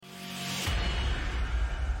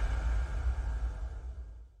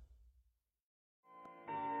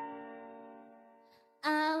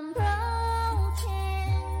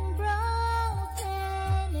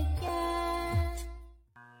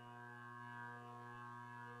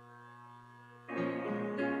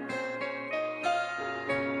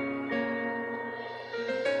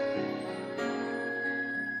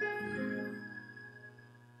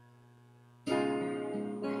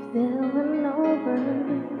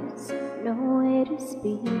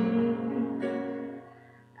be,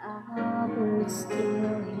 I would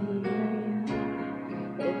still hear you.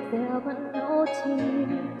 If there were no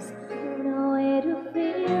tears, no way to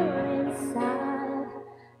feel inside,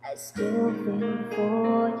 I still feel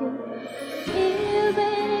for you.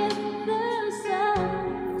 Even if the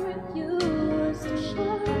sun refused to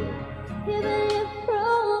shine, even if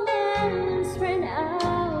romance ran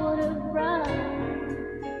out of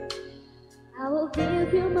rhyme, I will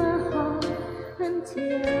give you my heart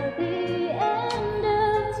until the end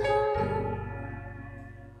of time.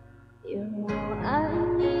 You're all I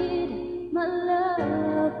need, my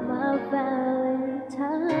love, my Valentine.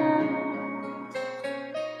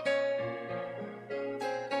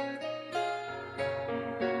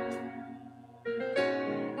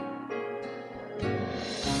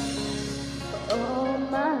 All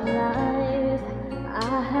my life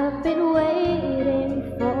I have been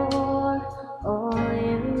waiting for all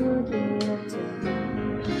you give to me.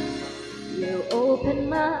 You open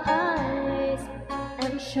my eyes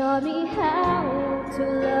and show me how to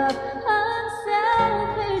love unselfishly.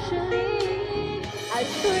 I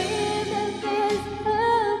dreamed of this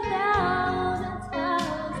 1,000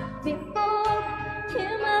 times before.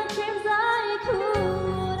 In my dreams I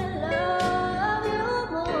couldn't love you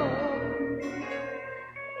more.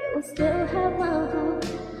 You will still have my heart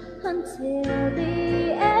until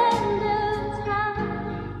the end of time.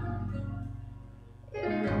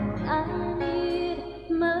 You're all I need,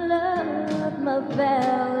 my love, my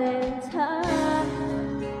Valentine.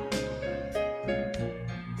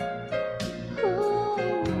 Ooh,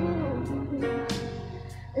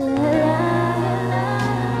 la la la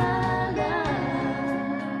la.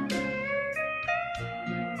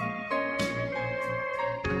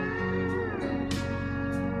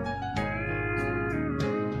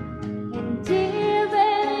 And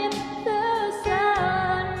even if the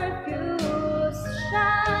sun refused to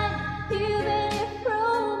shine, even if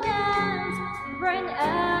romance ran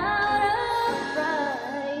out of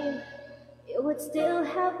rhyme, you would still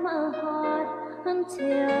have my heart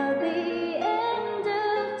until the end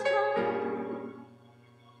of time.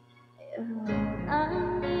 You're all I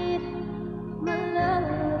need, my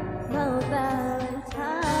love, my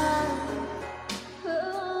Valentine.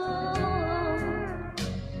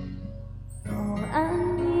 Oh, I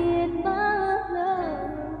need my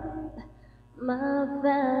love, my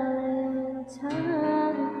Valentine.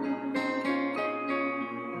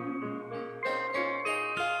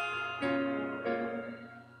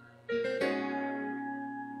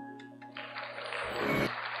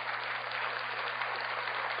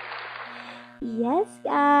 Yes,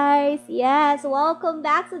 guys. Yes, welcome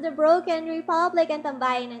back to the Broken Republic and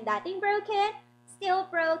tambayan ng dating broken, still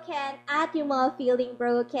broken, at yung mga feeling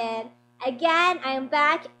broken. Again, I'm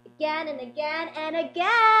back again and again and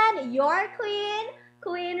again. Your queen,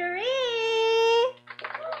 Queen Rii.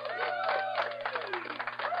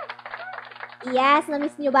 Yes,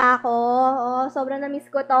 na-miss nyo ba ako? Oh, sobrang na-miss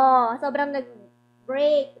ko to. Sobrang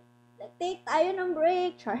nag-break. Nag-take tayo ng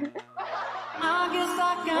break. Char. I guess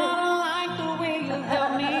I kinda like the way you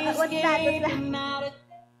help me escape.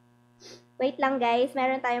 Wait lang guys,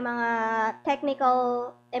 meron tayong mga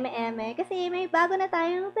technical eme-eme kasi may bago na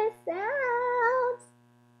tayong best sounds.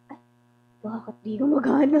 Ay, bakit di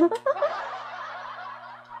gumagana?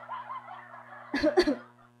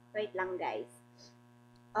 Wait lang guys.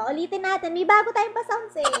 Ulitin natin, may bago tayong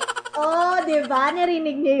pa-sounds eh. Oh, di ba?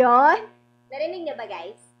 Narinig niyo yon? Narinig niyo ba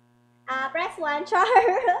guys? Press 1, char!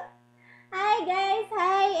 Hi guys!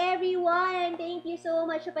 Hi everyone! Thank you so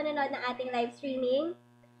much sa panonood ng ating live streaming.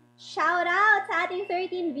 Shout out sa ating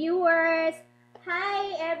 13 viewers!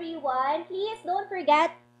 Hi everyone! Please don't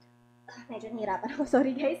forget... medyo nahirapan ako,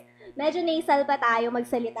 sorry guys. Medyo nasal pa tayo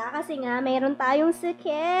magsalita kasi nga mayroon tayong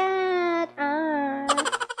sakit.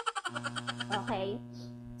 Okay.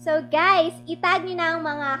 So guys, itag nyo na ang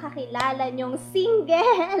mga kakilala nyong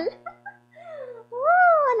single.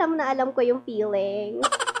 Alam na alam ko yung feeling.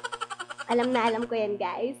 Alam na alam ko yan,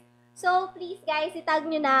 guys. So, please, guys, itag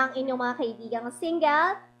nyo na ang inyong mga kaibigang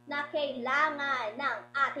single na kailangan ng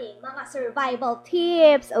ating mga survival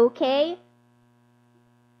tips, okay?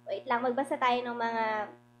 Wait lang, magbasa tayo ng mga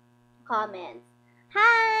comments.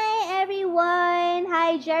 Hi, everyone!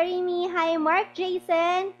 Hi, Jeremy! Hi, Mark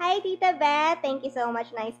Jason! Hi, Tita Beth! Thank you so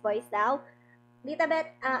much. Nice voice daw. Tita Beth,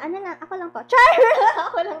 ako lang to. Char!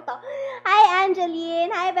 Ako lang to. Hi, Angeline.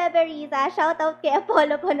 Hi, Bebe Riza. Shoutout kay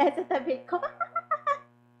Apollo po na sa tabi ko.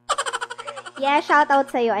 Yeah, shoutout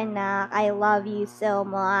sa'yo, anak. I love you so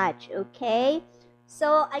much. Okay?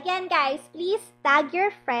 So, again, guys, please tag your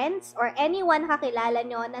friends or anyone kakilala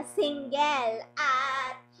nyo na single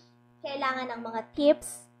at kailangan ng mga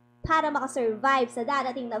tips para makasurvive sa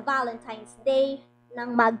darating na Valentine's Day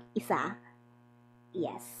ng mag-isa.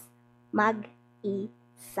 Yes,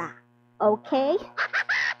 mag-isa. Okay?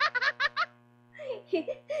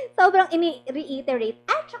 Sobrang ini-reiterate.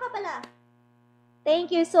 Tsaka pala, thank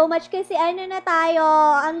you so much kasi ano na tayo,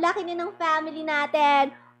 ang laki na ng family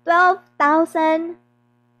natin. 12,000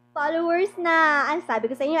 followers na. Ang sabi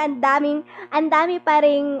ko sa inyo, ang dami pa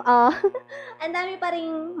ring, ang dami pa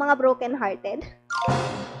ring mga broken hearted.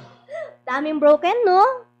 Daming broken,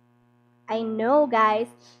 no? I know, guys.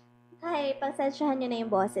 Ay, pagsensyahan nyo na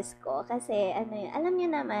yung boses ko. Kasi, alam nyo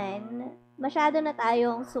naman, masyado na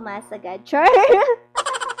tayong sumasagad. Sure?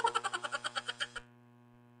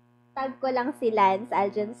 Tag ko lang si Lance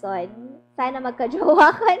Aljanson. Sana magka-jowa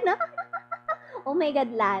ka na. Oh my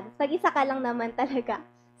God, Lance. Pag-isa ka lang naman talaga.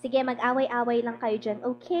 Sige, mag-away-away lang kayo dyan.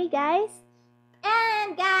 Okay, guys?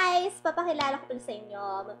 And, guys, papakilala ko pala sa inyo.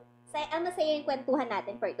 Masaya yung kwentuhan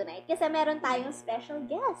natin for tonight. Kasi meron tayong special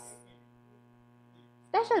guest.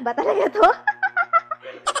 Special ba talaga to?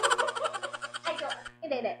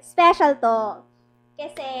 Hindi. Special to.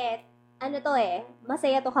 Kasi,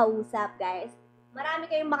 masaya to kausap, guys. Marami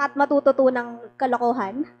kayong matututunang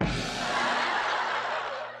kalokohan.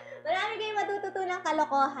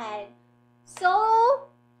 So,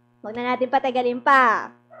 wag na natin patagalin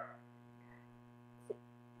pa.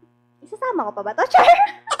 Isasama ko pa ba to? Char!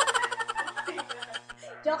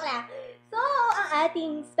 Joke lang. So, ang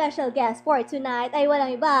ating special guest for tonight ay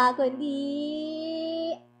walang iba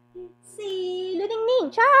kundi si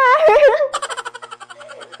Luningning. Char!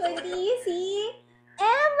 Kundi si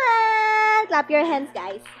Emma! Clap your hands,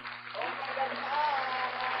 guys.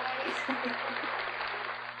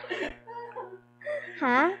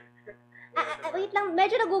 Ha? Wait lang,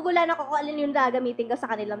 medyo nagugulan ako kung alin yung gagamitin ko sa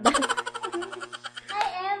kanilang bag.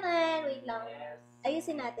 Hi, Eman! Wait lang.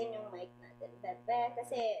 Ayusin natin yung mic natin, bebe.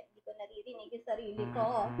 Kasi hindi ko naririnig yung sarili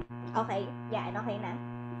ko. Okay, yan, okay na.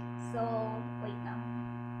 So, wait lang.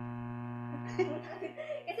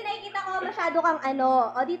 Kasi nakikita ko masyado kang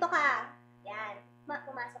O, dito ka. Yan.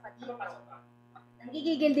 Pumasok ka dito.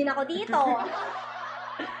 Nanggigigil din ako dito.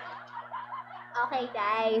 Okay,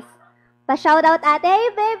 guys. Pa-shoutout ate, hey,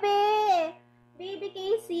 baby! Baby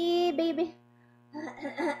Casey, baby.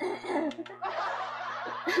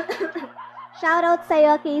 Shoutout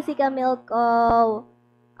sa'yo, Casey Camille ko.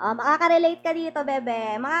 Makaka-relate ka dito,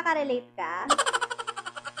 bebe. Makaka-relate ka.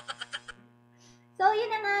 So, yun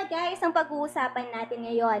na nga, guys. Ang pag-uusapan natin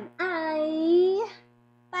ngayon ay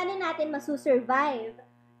paano natin masusurvive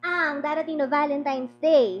ang darating na Valentine's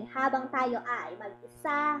Day habang tayo ay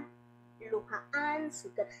mag-isa, luhaan,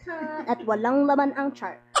 sugatan, at walang laman ang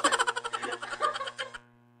char.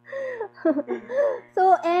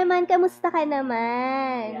 So, Eman, kamusta ka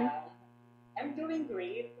naman? Yeah. I'm doing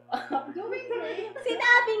great. I'm doing great.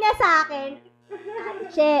 Sinabi niya sa akin,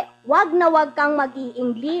 Che, wag na wag kang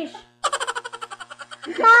mag-i-English.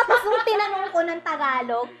 Tapos nung tinanong ko ng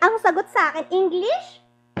Tagalog, ang sagot sa akin, English?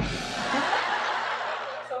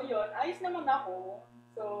 So yun, ayos naman ako.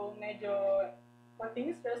 So medyo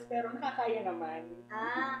konting stress pero nakakaya naman.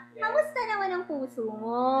 Yeah. Kamusta naman ang puso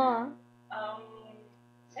mo?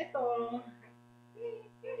 Eto,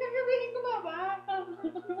 yung gagawin ko ba?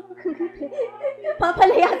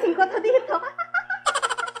 Papalayasin ko to dito.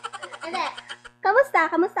 Hindi. Kamusta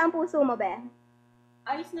ang puso mo, be?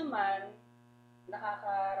 Ayos naman.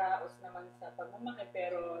 Nakakaraos naman sa pagmamaki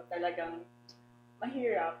pero talagang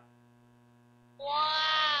mahirap.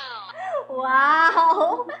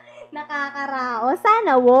 Wow! Nakakaraos.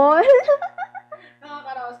 Sana all.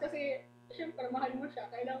 Nakakaraos kasi syempre mahal mo siya.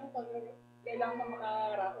 Kailangan mo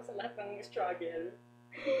makaraos sa lahat ng struggle.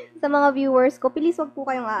 Sa mga viewers ko, please wag po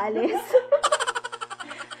kayong aalis.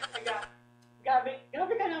 Gabi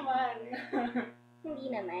ka naman.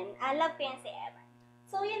 Hindi naman. Love ko yan si Evan.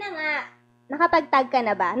 So, yun na nga. Nakapag-tag ka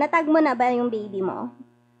na ba? Natag mo na ba yung baby mo?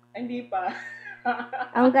 Hindi pa.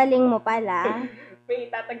 Ang galing mo pala.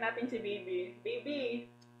 Wait, tatag natin si baby.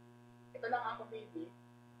 Baby! Ito lang ako, baby.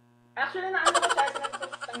 Actually, naano ko siya,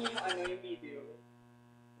 sinagpapatang yung video.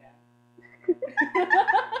 Yeah.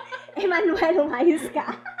 Emmanuel, umayos ka.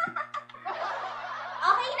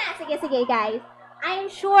 Okay na. Sige, guys.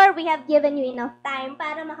 I'm sure we have given you enough time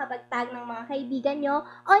para makapagtag ng mga kaibigan nyo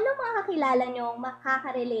o ng mga kakilala nyo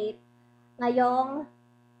makaka-relate ngayong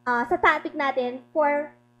sa topic natin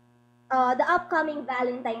for the upcoming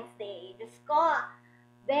Valentine's Day. Diyos ko,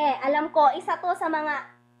 alam ko, isa to sa mga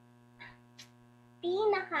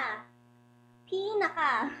pinaka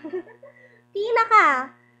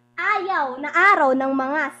ayaw na araw ng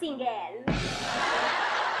mga single.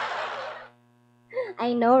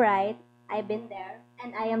 I know, right? I've been there,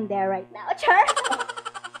 and I am there right now. Char!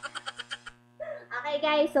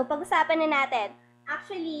 guys, so pag-usapan na natin.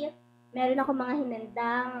 Actually, meron ako mga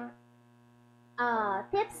hinandang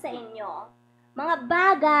tips sa inyo. Mga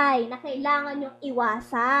bagay na kailangan nyong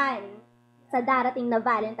iwasan sa darating na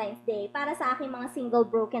Valentine's Day para sa aking mga single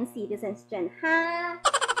broken citizens dyan, ha?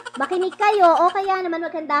 Makinig kayo o kaya naman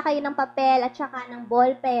maghanda kayo ng papel at saka ng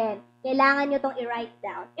ballpen. Kailangan nyo tong i-write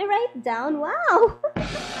down. I-write down? Wow!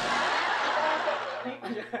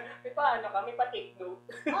 May paano ka? May pa-take note.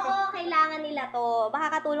 Oo, kailangan nila to.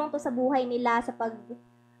 Baka katulong to sa buhay nila sa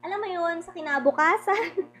alam mo yun, sa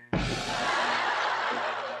kinabukasan.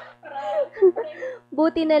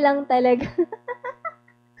 Buti na lang talaga.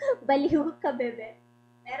 Baliw ka, bebe.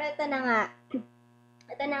 Pero ito na nga.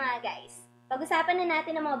 Ito na nga, guys. Pag-usapan na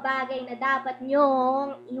natin ang mga bagay na dapat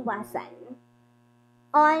nyong iwasan.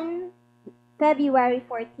 On February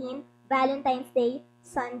 14, Valentine's Day,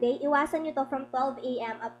 Sunday, iwasan nyo to from 12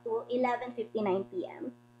 a.m. up to 11:59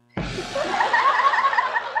 p.m.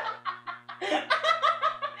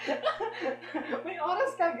 May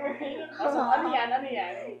oras ka, girl. So, ano yan?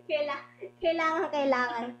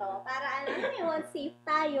 Kailangan to. Para alam mo yun, safe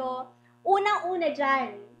tayo. Unang-una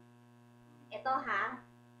dyan. Ito ha.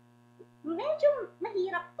 Medyo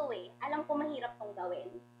mahirap to eh. Alam ko mahirap tong gawin.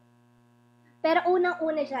 Pero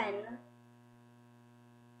unang-una dyan,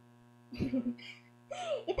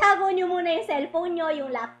 itago nyo muna yung cellphone nyo,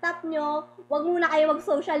 yung laptop nyo. Huwag muna kayo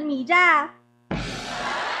mag-social media.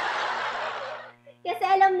 Kasi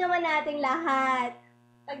alam naman nating lahat,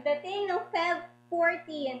 pagdating ng Feb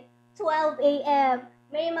 14, 12 a.m.,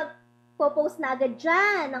 may magpo-post na agad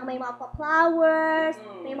dyan ng may mga pa-flowers,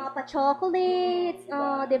 may mga pa-chocolates,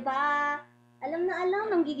 diba? Alam na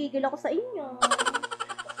alam, nanggigigil ako sa inyo.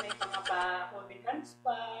 Tapos may mga pa-holding hands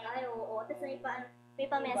pa. Ay, oo. Tapos may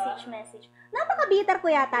pa-message. Napaka-bitter ko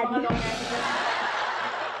yata Mga dito. long messages.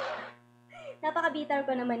 Napaka-bitter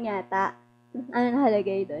ko naman yata. Ano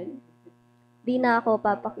nakalagay doon? Di na ako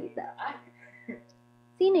papakita.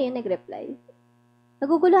 Sino yun nag-reply?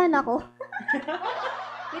 Naguguluhan ako.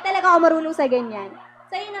 Di talaga ako marunong sa ganyan.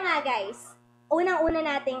 So, yun na nga, guys. Unang-una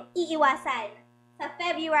nating iiwasan sa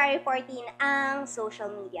February 14 ang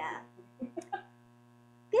social media.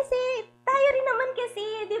 Kasi, tayo rin naman kasi,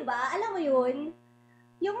 di ba? Alam mo yun?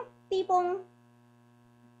 Yung tipong,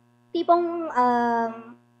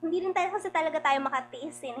 hindi rin tayo kasi talaga tayo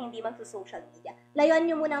makatiis na hindi magso-social media. Layuan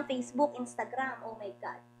nyo muna ang Facebook, Instagram, oh my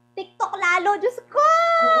God. TikTok lalo, Diyos ko!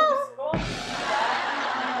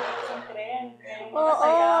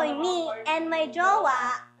 Oo, me and my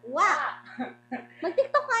jowa,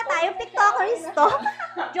 mag-TikTok nga tayo, TikTokers to.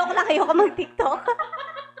 Joke lang kayo kung mag-TikTok.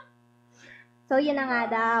 So, yun na nga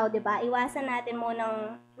daw, di ba? Iwasan natin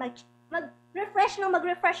munang mag-refresh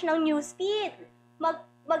ng newsfeed.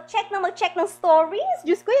 Mag-check ng stories.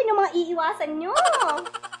 Diyos ko, yun yung mga iiwasan nyo.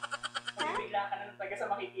 Mabibigla ka na talaga sa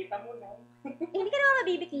makikita mo, no? Hindi ka naman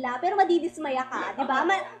mabibigla, pero madidismaya ka, di ba?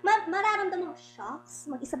 Mararamdaman mo, shocks,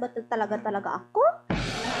 mag-isa ba talaga ako?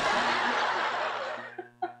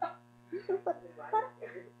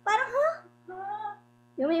 Parang, ha?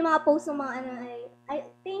 Yung may mga post ng mga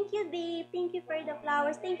thank you, babe. Thank you for the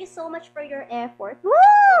flowers. Thank you so much for your effort.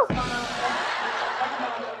 Woo!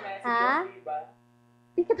 Ha?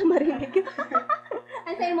 Hindi ka na marinig.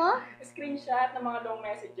 Ano sa'yo mo? Screenshot ng mga long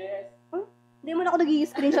messages. Hindi mo na ako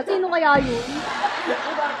nag-i-screenshot. Sino kaya yun?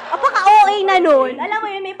 Apaka-OA na nun. Alam mo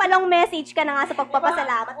yun, may palang message ka na nga sa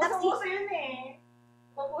pagpapasalamat. Tapos, uso yun eh.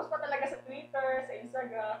 Post pa talaga sa Twitter, sa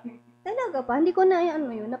Instagram. talaga pa? Hindi ko na,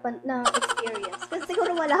 na-experience. Kasi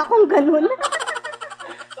siguro wala akong ganun.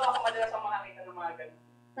 So ako madalas ang makakita ng mga ganun.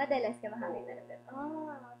 Madalas ka makakita ng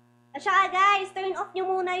ganun. At saka guys, turn off nyo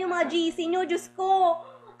muna yung mga GC nyo. Diyos ko,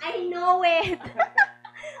 I know it.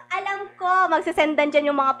 Alam ko, magsasendan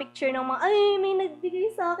dyan yung mga picture ng mga, ay, may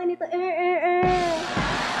nagbigay sa akin ito.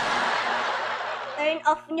 Turn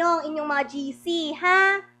off nyo ang inyong mga GC,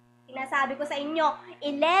 ha? Sinasabi ko sa inyo,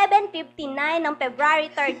 11:59 ng February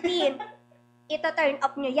 13. Ito, turn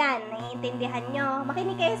off nyo yan. Naiintindihan nyo.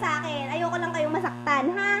 Makinig kayo sa akin. Ayoko lang kayong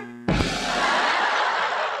masaktan, ha?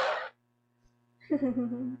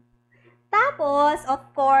 Tapos,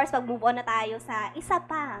 of course, mag-move on na tayo sa isa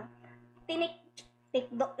pa. Take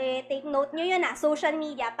note nyo yun, social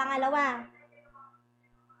media. Pangalawa,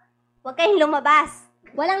 huwag kayong lumabas.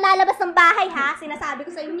 Walang lalabas ng bahay, ha? Sinasabi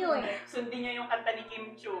ko sa inyo, eh. Sundin niya yung kanta ni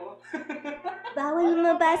Kim Chu. Bawal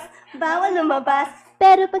lumabas.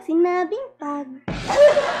 Pero pag sinabing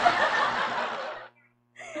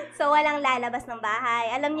So, walang lalabas ng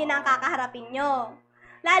bahay. Alam nyo na ang kakaharapin nyo.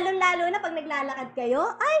 Lalo-lalo na pag naglalakad kayo,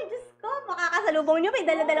 ay, Diyos ko, makakasalubong nyo, may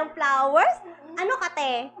dala-dalang flowers. Ano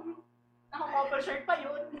kate? Naka-couple shirt pa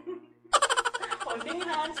yun. Holding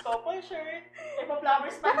hands, couple shirt.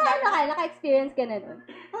 Ipa-flowers pa natin. Naka-experience ka na nun?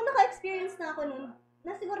 Naka-experience na ako nun.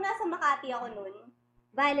 Siguro nasa Makati ako nun.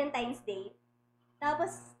 Valentine's Day.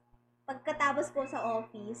 Tapos, pagkatapos ko sa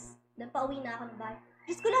office, pauwi na ako ng bahay.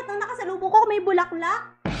 Diyos ko, lahat ng nakasalubong ko may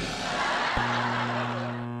bulaklak.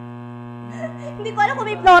 Hindi ko alam kung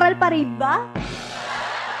may floral parade ba.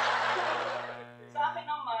 Sa akin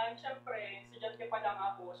naman, syempre, estudyante pa lang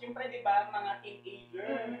ako. Syempre, di ba, mga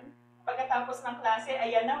teenager. Pagkatapos ng klase,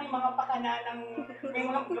 ayan na, may mga pakana ng, may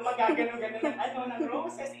mga gumagagano-gano ng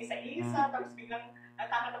roses, isa-isa, tapos biglang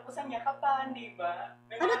natakatapusan yakapan, di ba?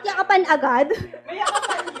 Ano't yakapan agad? May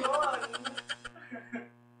yakapan yun.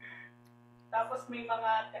 Tapos may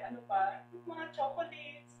mga, mga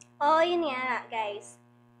chocolates. Oo, yun nga, guys.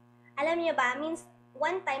 Alam niyo ba,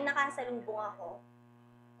 one time nakasalubong ako.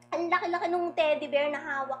 Ang laki-laki nung teddy bear na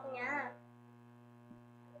hawak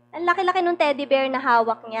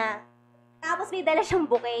niya. Tapos may dala siyang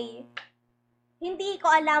bouquet. Hindi ko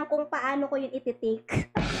alam kung paano ko yun ititake.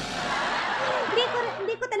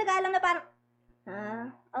 hindi ko talaga alam na parang,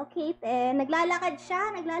 okay, naglalakad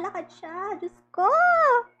siya. Diyos ko.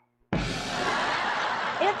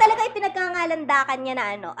 Yun talaga yung pinagkangalandakan niya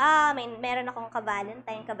na meron akong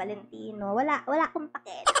ka-Valentine, ka-Valentino. Wala akong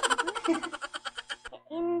pakialam.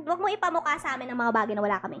 Huwag mo ipamukha sa amin ang mga bagay na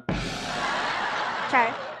wala kami. Char.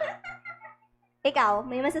 Ikaw,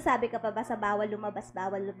 may masasabi ka pa ba sa bawal lumabas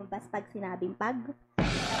pag sinabing pag?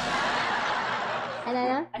 Ano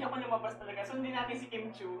na? Ayoko lumabas talaga. Sundin natin si Kim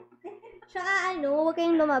Chu. Tsaka huwag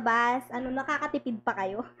kayong lumabas. Nakakatipid pa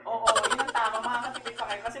kayo. Oo, yun ang tama. Makakatipid pa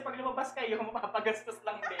kayo. Kasi pag lumabas kayo, mapapagastos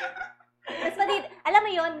lang din. Tapos alam mo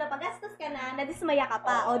yun, napagastos ka na, nadismaya ka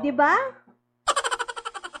pa. O, di ba?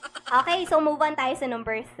 Okay, so move on tayo sa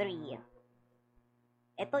number 3.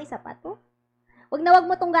 Ito, isa pa to. Wag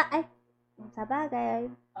mo tong sa bagay.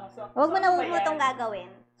 Wag mo tong gagawin.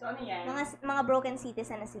 So, ano yan? Mga broken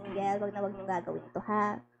citizen na single, wag niyong gagawin ito,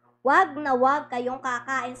 ha? Wag kayong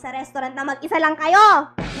kakain sa restaurant na mag-isa lang kayo!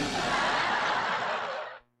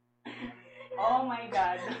 Oh my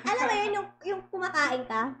God. Alam mo yun, yung kumakain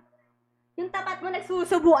ka, yung tapat mo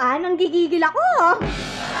nagsusubuan, ang gigigil ako!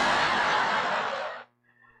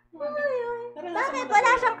 Bakit? Wala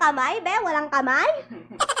siyang kamay, be? Walang kamay?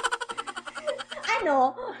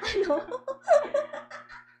 Ano?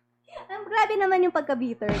 Grabe naman yung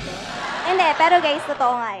pagka-bitter ko. Hindi, pero guys,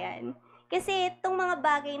 totoo nga yan. Kasi itong mga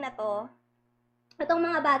bagay na to,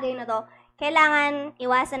 kailangan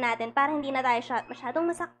iwasan natin para hindi na tayo masyadong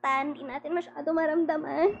masaktan, hindi natin masyadong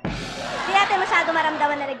maramdaman. Hindi natin masyadong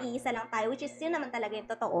maramdaman na nag-iisa lang tayo, which is yun naman talaga yung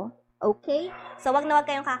totoo. Okay? So, wag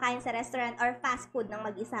kayong kakain sa restaurant or fast food ng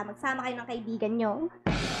mag-isa. Magsama kayo ng kaibigan nyo.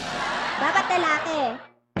 Dapat lalaki.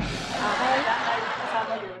 Okay?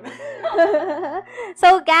 Kasama yun.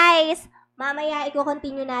 So, guys, mamaya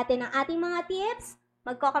i-continue natin ang ating mga tips.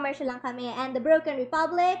 Magko-commercial lang kami and the Broken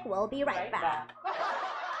Republic will be right back.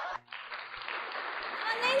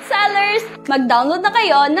 Online sellers, mag-download na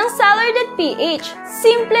kayo ng seller.ph.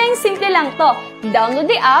 Simple lang to. Download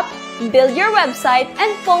the app, build your website, and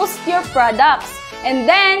post your products. And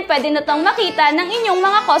then, pwede na tong makita ng inyong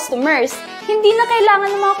mga customers. Hindi na kailangan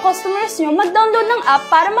ng mga customers nyo mag-download ng app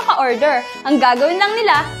para maka-order. Ang gagawin lang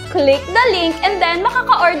nila, click the link and then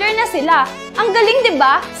makaka-order na sila. Ang galing, di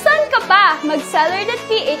ba? Saan ka pa?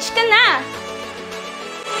 Mag-seller.ph ka na!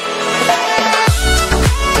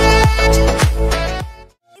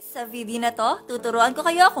 Sa video na to, tuturuan ko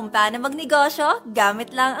kayo kung paano magnegosyo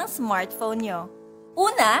gamit lang ang smartphone nyo.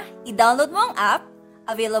 Una, i-download mo ang app.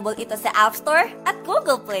 Available ito sa App Store at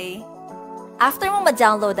Google Play. After mo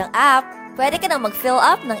ma-download ang app, pwede ka nang mag-fill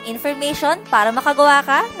up ng information para makagawa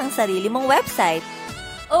ka ng sarili mong website.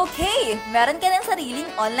 Okay, meron ka ng sariling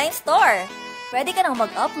online store. Pwede ka nang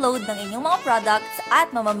mag-upload ng inyong mga products at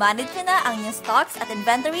mamamanage nyo na ang inyong stocks at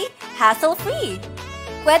inventory hassle-free.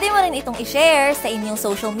 Pwede mo rin itong i-share sa inyong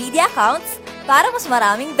social media accounts para mas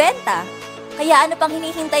maraming benta. Kaya ano pang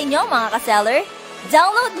hinihintay nyo mga ka-seller?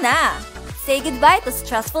 Download na! Say goodbye to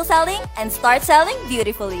stressful selling and start selling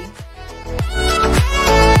beautifully.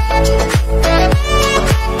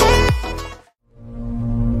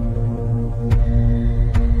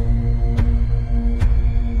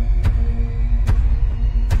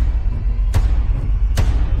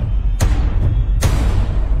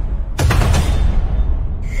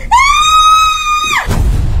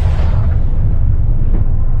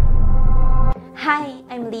 Hi,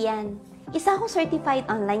 I'm Lian. Isa akong certified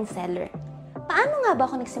online seller. Paano nga ba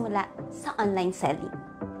ako nagsimula sa online selling?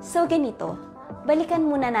 So ganito, balikan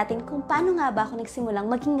muna natin kung paano nga ba ako nagsimulang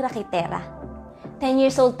maging raketera. 10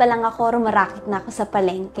 years old pa lang ako, rumarakit na ako sa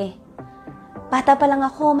palengke. Bata pa lang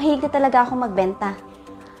ako, mahilig na talaga ako magbenta.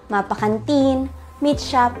 Mapakantin, meat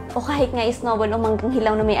shop, o kahit nga snowball o manggang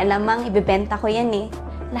hilaw na may alamang, ibebenta ko yan eh.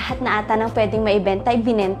 Lahat na ata ng pwedeng maibenta,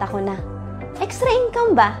 ibinenta ko na. Extra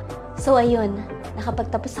income ba? So ayun,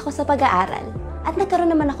 nakapagtapos ako sa pag-aaral at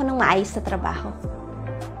nagkaroon naman ako ng maayos na trabaho.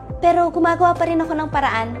 Pero gumagawa pa rin ako ng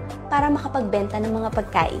paraan para makapagbenta ng mga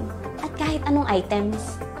pagkain at kahit anong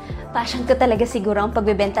items. Passion ko talaga siguro ang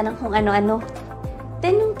pagbebenta ng kung ano-ano.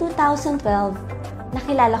 Then noong 2012,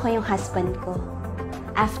 nakilala ko yung husband ko.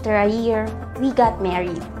 After a year, we got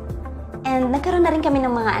married. And nagkaroon na rin kami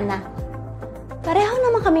ng mga anak. Pareho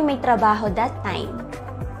naman kami may trabaho that time.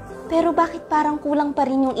 Pero bakit parang kulang pa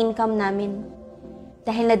rin yung income namin?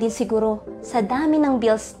 Dahil na din siguro sa dami ng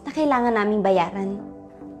bills na kailangan naming bayaran.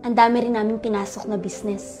 Ang dami rin namin pinasok na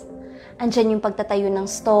business. Andyan yung pagtatayo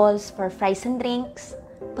ng stalls for fries and drinks,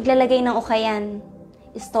 paglalagay ng ukayan,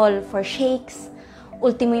 stall for shakes,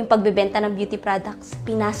 ultimo yung pagbebenta ng beauty products,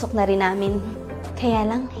 pinasok na rin namin. Kaya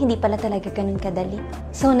lang, hindi pala talaga ganun kadali.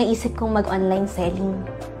 So, naisip kong mag-online selling.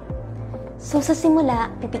 So, sa simula,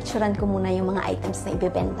 pipicturan ko muna yung mga items na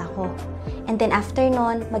ibebenta ko. And then after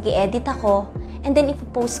nun, mag-i-edit ako, and then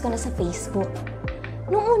ipopost ko na sa Facebook.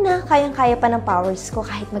 Noong una, kayang-kaya pa ng powers ko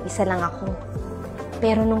kahit mag-isa lang ako.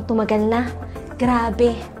 Pero nung tumagal na,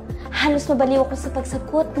 grabe, halos mabaliw ako sa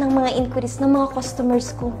pagsagot ng mga inquiries ng mga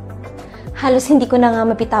customers ko. Halos hindi ko na nga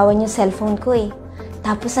mapitawan yung cellphone ko eh.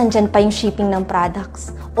 Tapos andyan pa yung shipping ng products.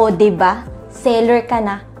 O diba, seller ka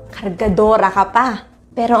na, kargadora ka pa.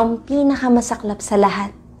 Pero ang pinakamasaklap sa lahat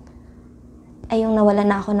ay yung nawala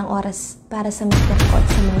na ako ng oras para sa mister ko at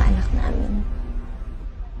sa mga anak namin.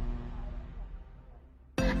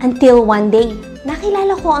 Until one day,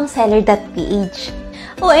 nakilala ko ang seller.ph.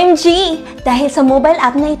 OMG! Dahil sa mobile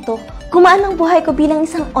app na ito, gumaan ang buhay ko bilang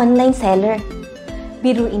isang online seller.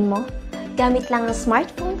 Biruin mo, gamit lang ang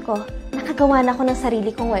smartphone ko, nakagawa na ako ng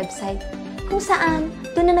sarili kong website kung saan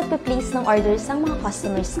doon na nagpe-place ng orders ang mga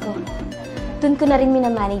customers ko. Doon ko na rin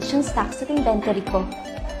minamanage yung stocks at inventory ko.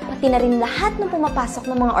 Pati na rin lahat ng pumapasok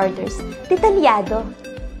ng mga orders, detalyado.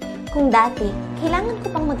 Kung dati, kailangan ko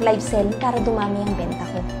pang mag-live selling para dumami ang benta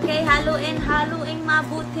ko. Kaya haluin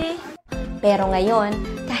mabuti. Pero ngayon,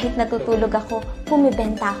 kahit natutulog ako,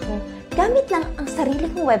 bumibenta ako. Gamit lang ang sarili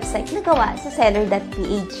kong website na gawa sa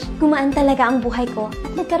seller.ph. Gumaan talaga ang buhay ko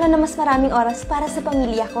at nagkaroon na mas maraming oras para sa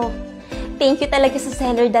pamilya ko. Thank you talaga sa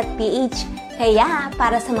seller.ph. Kaya,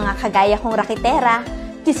 para sa mga kagaya kong rakitera,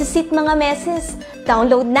 this is it mga meses.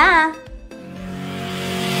 Download na!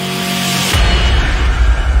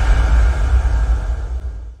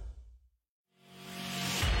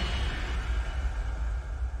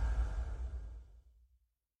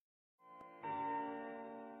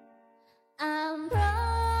 I'm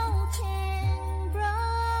broken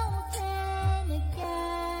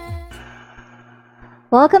again.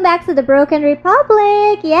 Welcome back to the Broken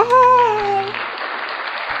Republic! Yay!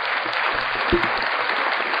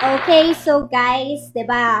 Okay, so guys, 'di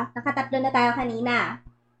ba? Nakatatlo na tayo kanina.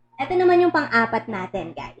 Ito naman yung pang-apat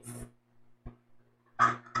natin, guys.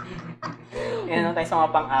 Yan tayo sa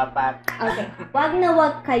mga pang-apat. Okay. Wag na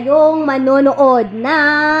wag kayong manonood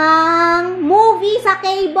ng movie sa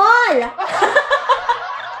cable.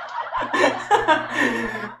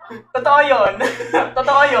 Totoo yun.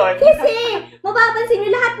 Totoo yun. Kasi, mapapansin nyo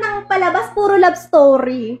lahat ng palabas, puro love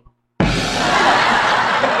story.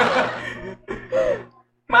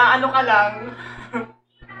 Maano ka lang.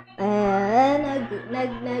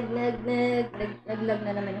 Naglag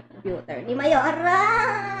na naman yung computer ni Mayora.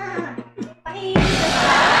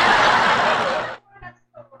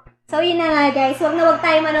 So, yun na nga guys. Huwag na huwag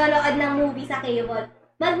tayo manonood ng movie sa cable.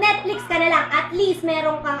 Mag-Netflix ka na lang. At least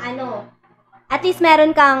meron kang At least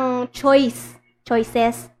meron kang choices.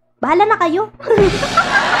 Bahala na kayo.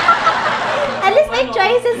 At least may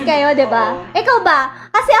choices kayo, di ba? Ikaw ba?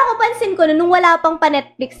 Kasi ako pansin ko nung wala pang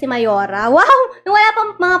pa-Netflix si Mayora. Wow! Nung wala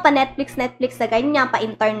pang mga pa-Netflix na ganyan,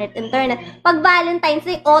 pa-internet. Pag Valentine's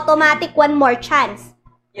Day, automatic one more chance.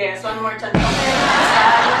 Yes, one more chance. Okay,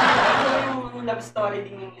 yung love story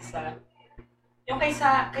din yung isa. Yung kay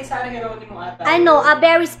Sarah Geronimo ata. A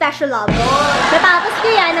very special love. Natapos ko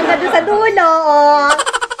yan hanggang doon sa dulo.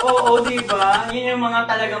 Oo, diba? Yun yung mga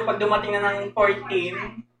talagang pag dumating na ng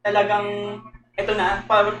 14, talagang, eto na,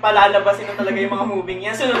 palalabasin na talaga yung mga moving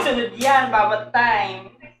yan. Sunod-sunod yan, bawat time.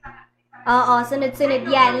 Oo, sunod-sunod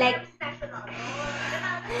yan. Like,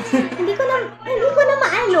 hindi ko na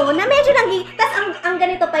maano, na medyo tas ang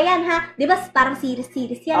ganito pa yan, ha? Di ba parang series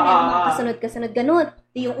yan, mga kasunod-kasunod, ganun.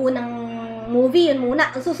 Yung unang movie, yun muna.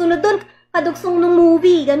 Ang susunod dun, kadugsong ng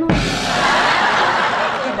movie, ganun.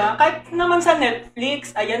 Diba? Kahit naman sa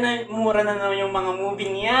Netflix, ayan na, mura na naman yung mga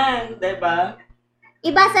movie niyan, diba?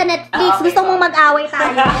 Iba sa Netflix. Okay, Gusto mong sorry. mag-away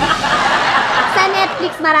tayo. Sa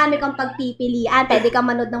Netflix, marami kang pagpipilian. Pwede ka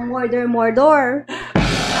manood ng Mordor.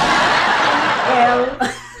 Well,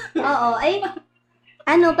 Oo. Ay,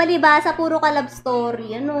 ano, palibasa, puro ka love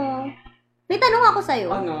story. Ano? May tanong ako sa'yo.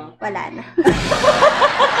 ano? Wala na.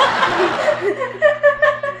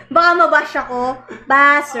 Baka mabash ako.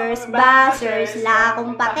 Bashers, la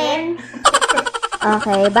akong pake.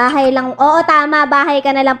 Okay, bahay lang. Oo, tama. Bahay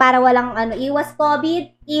ka na lang para walang iwas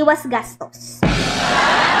COVID, iwas gastos.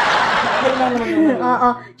 Oo.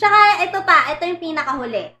 Tsaka, ito yung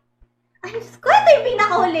pinakahuli. Ay, Diyos ko, ito yung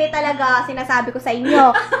pinakahuli talaga. Sinasabi ko sa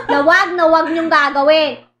inyo na wag nyong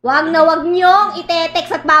gagawin. Wag nyong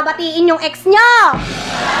ite-text at babatiin yung ex nyo.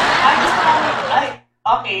 Ay, gusto ko,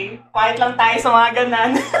 okay, quiet lang tayo sa mga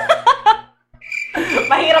ganan.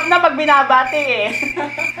 Mahirap na pag binabati eh.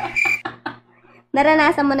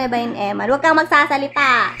 Naranasan mo na ba yun, Emma? Huwag kang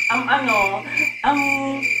magsasalita.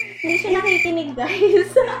 Hindi siya nakikinig,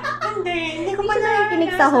 guys. Hindi ko Hindi pa siya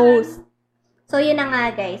nakikinig sa host. So, yun na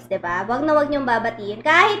nga, guys, diba? Wag niyong babatiin.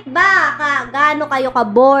 Kahit ba, gaano kayo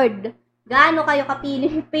ka-bored, gaano kayo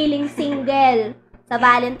ka-feeling single sa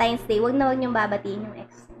Valentine's Day, wag niyong babatiin yung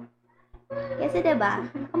ex. Kasi, diba,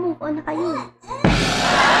 naka-move on na kayo.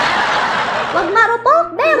 Wag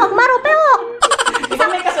marupok, wag marupok. Ikaw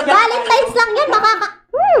may kasabihan. Valentine's lang yan,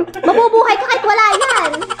 mabubuhay ka kahit wala yan.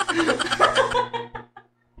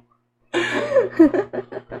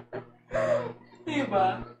 Diba?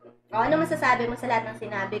 Ano masasabi mo sa lahat ng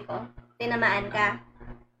sinabi ko? Tinamaan ka?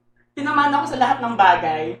 Tinamaan ako sa lahat ng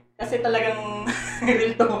bagay. Kasi talagang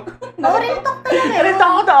real talk. Oo, real talk talaga yun. Real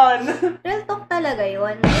talk ako doon. Real talk talaga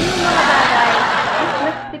yun. Yan yung mga bagay.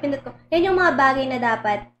 Pipindot ko. Yan yung mga bagay na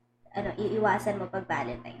dapat iiwasan mo pag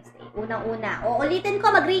Valentine's Day. Unang-una. O, ulitin ko,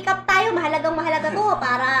 mag-recap tayo. Mahalaga to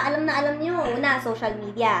para alam na alam nyo. Una, social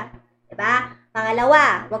media. Diba?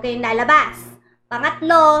 Pangalawa, huwag kayong lalabas.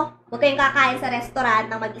 Pangatlo, huwag kayong kakain sa restaurant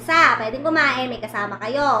ng mag-isa. Pwedeng kumain, may kasama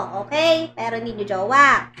kayo. Okay? Pero hindi nyo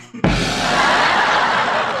jowa.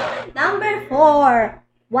 Number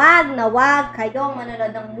 4, wag kayong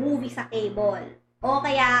manonood ng movie sa cable. O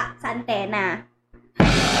kaya sa antena.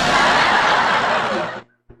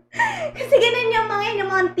 Kasi ganun yung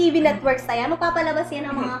mga TV networks na yan. Magpapalabas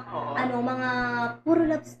yan ng mga, mga puro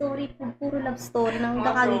love story ng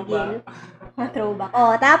nakagigil. Mga throwback.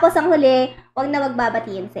 O, tapos ang huli, wag na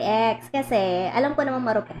magbabatiin si ex. Kasi, alam ko naman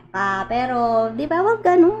marupok ka. Pero, di ba, wag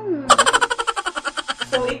ganun.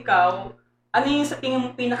 So, ikaw, ano yung sa tingin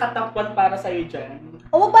mo pinaka-top 1 para sa'yo dyan?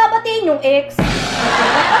 O, wag babatiin yung ex.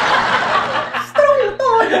 Strong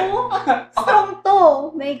to, no? Strong to.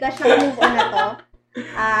 My gosh, naka-move on na to.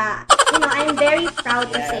 I'm very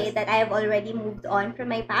proud to say that I have already moved on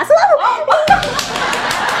from my past.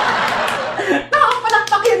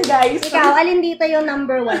 Nakapalakpak yun, guys. Ikaw, alin dito yung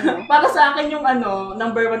number 1 mo? Para sa akin yung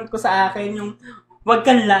number 1 ko sa akin, yung wag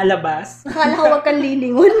kang lalabas. Akala ko wag kang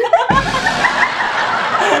lilingon.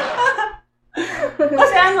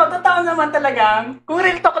 Kasi totoo naman talaga, kung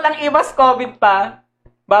real talk lang iwas COVID pa,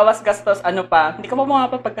 bawas gastos, pa, hindi ka pa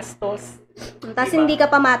mapapaggastos. Tapos hindi ka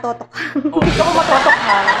pa matotok. Hindi ka pa matotok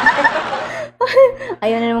ha.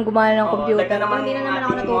 Ayaw na naman gumana ng computer. Hindi na naman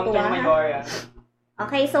ako natutuwa.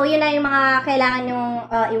 Okay, so yun na yung mga kailangan yung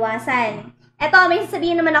iwasan. Eto, may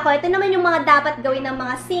sasabihin naman ako, ito naman yung mga dapat gawin ng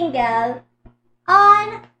mga single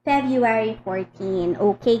on February 14.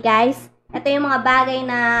 Okay, guys? Ito yung mga bagay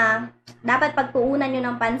na dapat pagtuunan nyo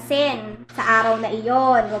ng pansin sa araw na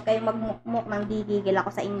iyon. Huwag kayong magmukmuk ng gigigil ako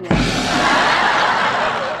sa inyo.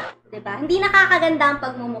 Diba? Hindi nakakaganda ang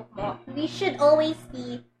pagmumukmuk. We should always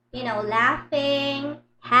be, laughing,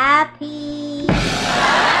 happy.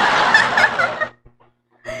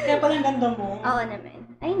 Kaya pala ang ganda mo. Oo naman.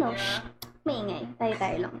 I know. Maingay.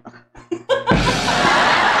 Tayo-tayo lang to.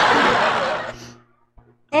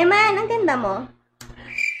 Man, ang ganda mo.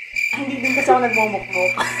 Hindi din kasi ako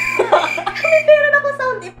nagmumukmuk. Meron ako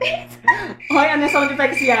sound effects. Hoy, ano sound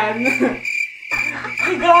effects yan?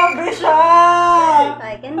 Ay, grabe siya!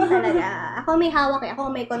 Ay, ganun talaga. Ako may hawak ako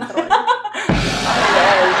may control.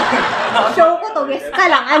 Show ko to, guess ka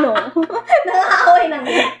lang, Nakakaaway ng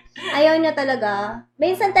guess. Ayaw nyo talaga.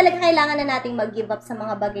 Minsan talaga kailangan na nating mag-give up sa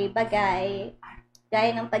mga bagay-bagay.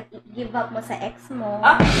 Gaya ng pag-give up mo sa ex mo.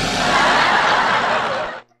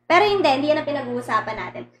 Pero hindi yan ang pinag-uusapan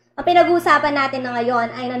natin. Ang pinag-uusapan natin na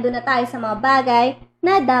ngayon ay nandun na tayo sa mga bagay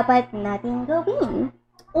na dapat nating gawin.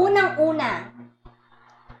 Unang-una,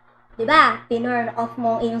 diba, tinurn off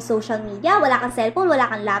mo yung social media, wala kang cellphone, wala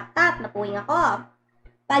kang laptop, napuwing ako.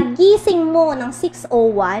 Paggising mo ng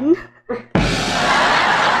 6:01,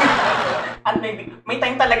 At may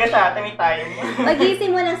time talaga siya, may time. Pagising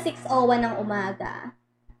mo ng 6:01 ng umaga.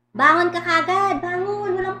 Bangon ka kagad.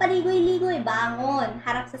 Bangon. Walang paligoy-ligoy. Bangon.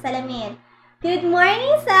 Harap sa salamin. Good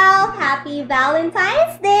morning, self. Happy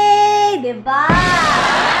Valentine's Day. Diba?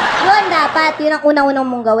 Yun dapat. Yun ang unang-unang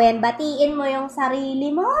mong gawin. Batiin mo yung sarili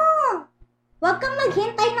mo. Huwag kang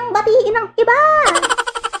maghintay ng batiin ng iba.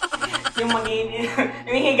 Yung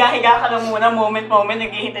higa-higa ka lang muna, moment,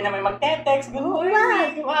 naghihintay na may magte-text.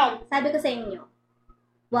 Wag. Sabi ko sa inyo,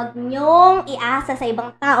 huwag nyong iasa sa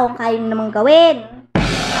ibang taong kaya nyo namang gawin.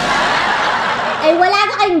 Ay, wala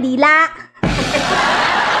ka kayong dila.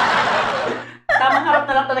 Tamang harap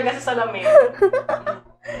na lang talaga sa salamin.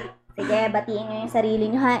 Sige, batiin nyo yung sarili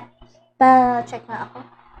nyo, ha? Pa-check na ako.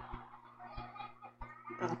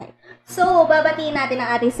 Okay. So, babatiin natin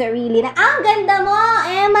ang ating sarili na, ang ganda mo,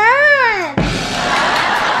 Eman!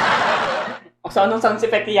 So, anong sound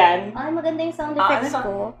effect yan? Ay, maganda yung sound effects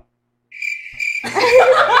ko.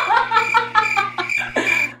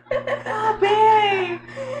 Grabe!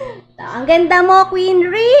 Ang ganda mo, Queen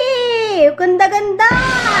Rii! Ganda-ganda!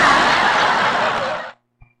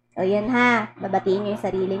 O, yan ha. Babatiin nyo yung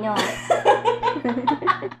sarili nyo.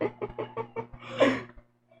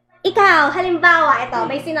 Ikaw, halimbawa, ito,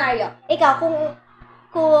 may scenario. Ikaw,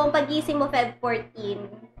 kung pagising mo Feb 14,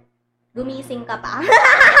 gumising ka pa.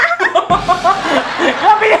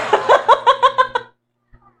 Grabe!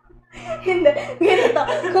 Hindi. Ganito.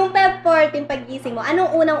 Kung Feb 14 pagising mo,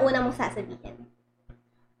 anong unang-una mong sasabihin?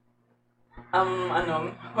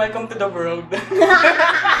 Welcome to the world.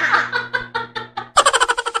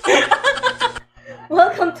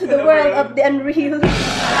 Welcome to the world of the unreal.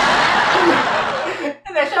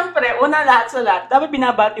 Hindi, syempre, una lahat sa lahat, dapat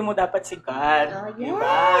binabati mo dapat si God. Oh, yes.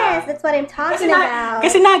 Diba? That's what I'm talking about.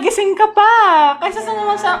 Kasi nagising ka pa. Kaysa sa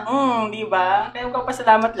naman sa, diba? Kaya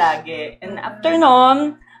magpapasalamat lagi. And after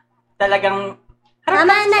nun, talagang,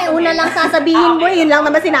 Tama na, una lang sasabihin mo, yun lang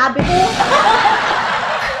naman sinabi ko.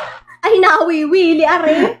 Ay, nawiwili,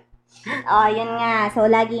 are. Oh, yun nga. So,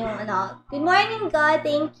 lagi yung good morning, God,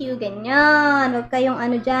 thank you, ganyan. Huwag kayong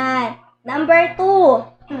dyan. Number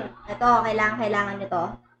 2. Ito, kailangan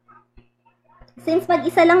nito. Since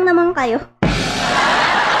mag-isa lang naman kayo,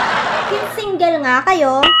 since single nga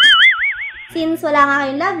kayo, since wala nga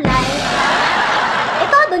kayong love life,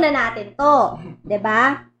 ito, doon na natin to. 'Di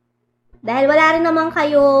ba? Dahil wala rin naman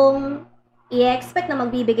kayong i-expect na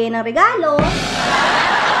magbibigay ng regalo,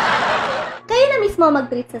 kayo na mismo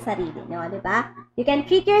mag-treat sa sarili nyo, 'di ba? You can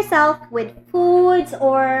treat yourself with foods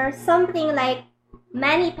or something like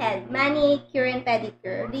manicure and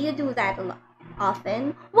pedicure. Do you do that a lot?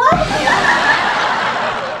 Often? What?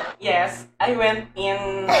 yes, I went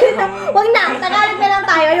in... Wag na, Tagalog na lang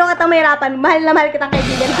tayo. Ayaw ka mahirapan. Mahal na mahal kitang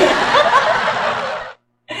kaibigan.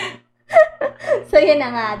 So, yun na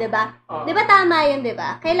nga, diba? Oh. Diba tama yun,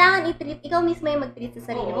 diba? Kailangan i-treat, ikaw mismo yung mag-treat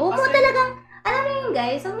sa sarili mo. Huwag mo talagang, alam mo yun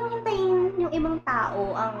guys, huwag mo hintayin yung ibang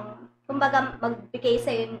tao ang kumbaga magbigay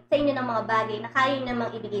sa inyo ng mga bagay na kaya nyo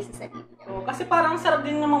namang ibigay sa sarili nyo. kasi parang sarap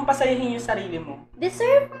din namang pasayahin yung sarili mo.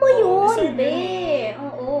 Deserve mo yun, deserve be.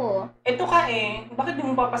 Oo. Ito ka bakit di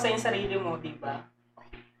mo papasayin yung sarili mo, di ba?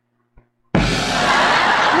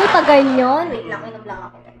 May pa ganyan. Wait lang, inom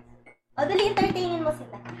lang ako guys. O, dali, entertainin mo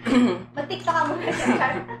sila. Mag-tiktok ka muna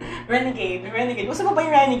siya. Renegade. Gusto mo ba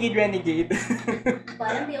yung Renegade?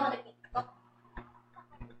 Parang di ako nag-tiktok.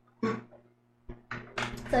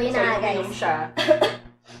 So, yun na nga, guys. Siya.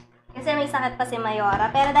 Kasi may sakit pa si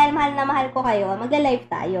Mayora. Pero dahil mahal na mahal ko kayo, magla-live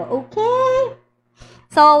tayo. Okay?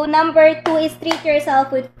 So, number 2 is treat yourself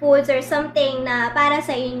with foods or something na para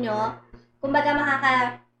sa inyo. Kumbaga,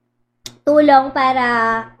 makakatulong para,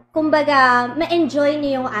 kumbaga, ma-enjoy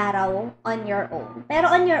niyo yung araw on your own. Pero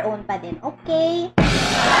on your own pa din. Okay?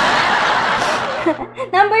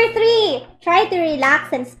 Number 3, try to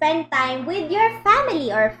relax and spend time with your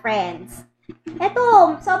family or friends.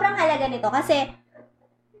 Eto, sobrang halaga nito kasi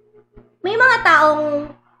may mga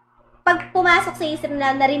taong pag pumasok sa isip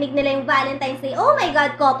nila, narinig nila yung Valentine's Day, oh my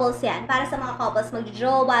God, couples yan. Para sa mga couples,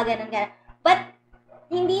 mag-jowa, ganun. But,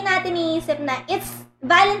 hindi natin iisip na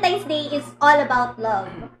Valentine's Day is all about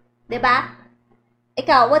love. 'Di ba?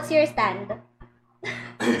 Ikaw, what's your stand?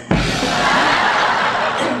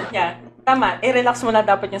 Yeah, tama. I-relax mo na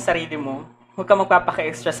dapat yung sarili mo. Huwag ka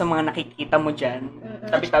magpapaka-extra sa mga nakikita mo dyan.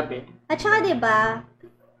 Tabi-tabi. At saka, 'di ba,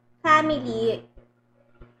 family,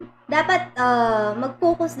 dapat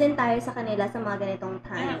mag-focus din tayo sa kanila sa mga ganitong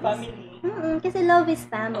times. Family. Kasi love is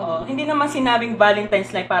family. Oo, hindi naman sinabing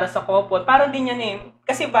Valentine's like para sa couple. Parang din yan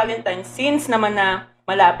Kasi Valentine's, since naman na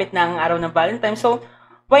malapit na ang araw ng Valentine's, so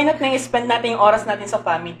why not na i-spend natin yung oras natin sa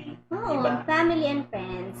family? Oo, diba? family and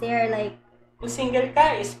friends. They're like Kung single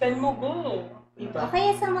ka, spend mo, go. Diba? O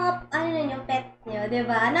kaya sa mga, yung pet nyo, di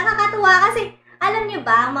ba? Nakakatuwa kasi, alam nyo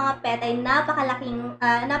ba, ang mga pet ay napaka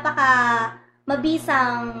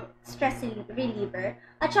mabisang stress reliever.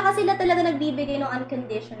 At saka sila talaga nagbibigay ng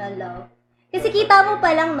unconditional love. Kasi kita mo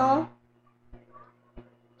pa lang, no?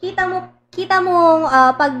 Kita mo,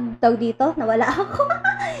 pag tawag dito, nawala ako.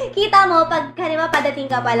 Kita mo, pag kanima padating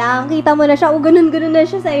ka pa lang, kita mo na siya, ganun na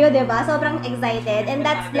siya sa'yo, di ba? Sobrang excited. And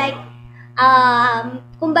that's like,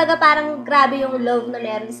 kumbaga parang grabe yung love na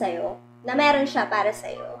meron sa'yo, na meron siya para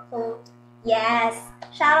sa'yo. So, yes,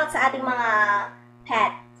 shoutout sa ating mga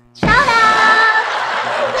pet. Shoutout!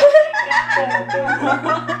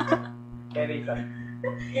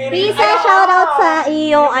 Risa, shoutout sa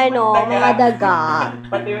iyong mga daga.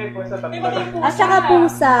 Pati may pusa At saka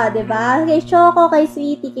pusa, di ba? Kay Choco, kay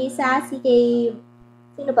Sweetie, kay Sassy, kay...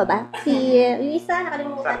 Sino pa ba? Yung isa,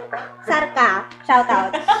 nakalimutan ko. Sarka,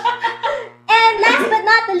 shoutout. And last but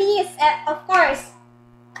not the least, of course,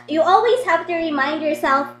 you always have to remind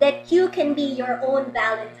yourself that you can be your own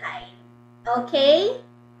Valentine. Okay?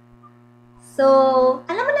 So,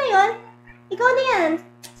 alam mo na yun? Ikaw na yan.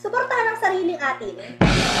 Suportahan ang sariling atin.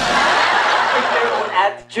 Create your own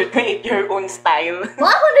attitude, create your own style.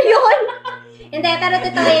 Wow, ano yun? Hindi, pero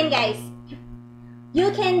totoo yan, guys.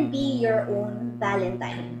 You can be your own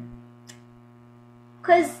Valentine.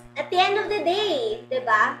 Because at the end of the day, di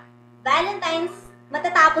ba? Valentine's,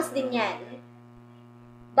 matatapos din yan.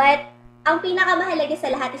 But, ang pinakamahalaga sa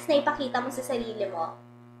lahat is na ipakita mo sa sarili mo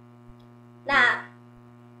na,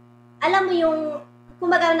 alam mo yung,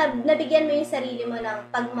 kumbaga nabigyan mo yung sarili mo ng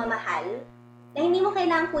pagmamahal na hindi mo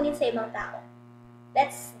kailangan kunin sa ibang tao.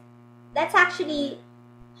 That's actually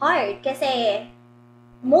hard kasi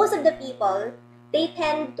most of the people, they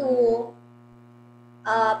tend to,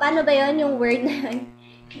 paano ba yun yung word na yun?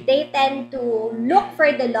 They tend to look for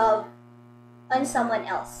the love on someone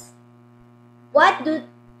else.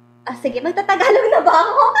 Sige, magtatagalog na ba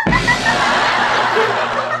ako?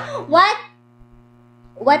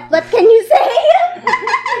 What can you say?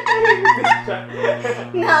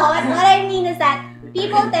 No, what I mean is that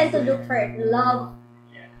people tend to look for love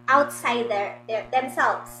outside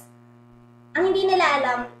themselves. Ang hindi nila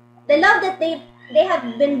alam, the love that they have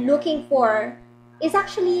been looking for is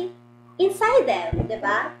actually inside them, di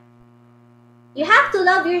ba? You have to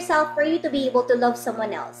love yourself for you to be able to love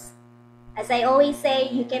someone else. As I always say,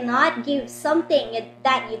 you cannot give something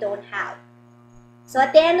that you don't have. So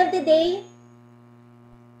at the end of the day,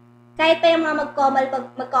 kahit pa yung mga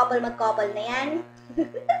mag-couple na yan,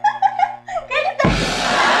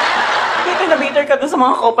 Bitter na bitter ka doon sa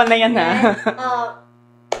mga couple na yan, ha?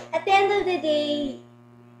 At the end of the day,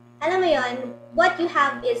 alam mo yun, what you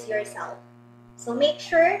have is yourself. So make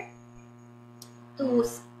sure to,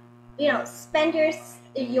 spend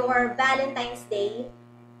your Valentine's Day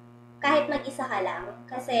kahit mag-isa ka lang.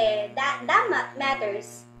 Kasi that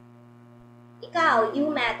matters. Ikaw, you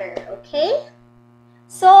matter, okay?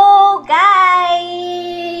 So,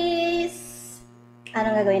 guys!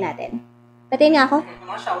 Anong gagawin natin? Batiin nga ako?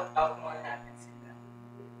 Mga shoutout mo natin sila.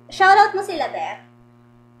 Shoutout mo sila, Beth.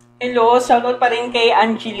 Hello, shoutout pa rin kay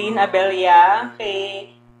Angeline Abelia, kay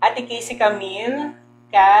Ate Casey Camille,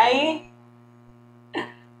 kay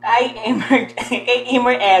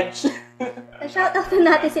Emer Edge. Shoutout na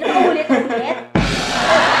natin sila paulit-ulit.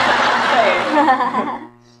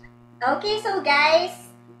 Okay, so guys,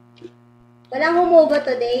 walang humubo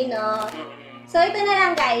today, no? So, ito na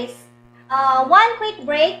lang, guys. One quick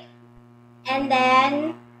break, and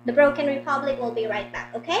then the Broken Republic will be right back,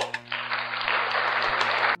 okay?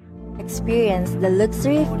 Experience the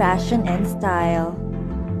luxury, fashion, and style.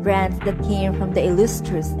 Brands that came from the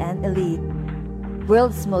illustrious and elite.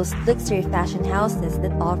 World's most luxury fashion houses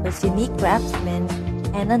that offers unique craftsmen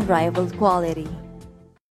and unrivaled quality.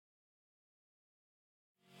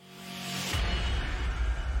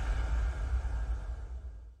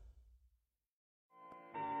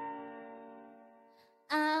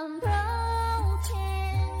 I'm broken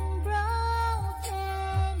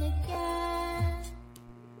again.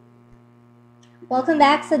 Welcome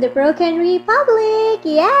back to the Broken Republic!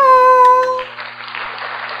 Yeah!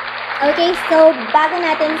 Okay, so bago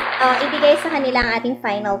natin ibigay sa kanila ang ating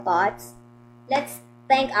final thoughts, let's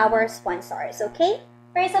thank our sponsors, okay?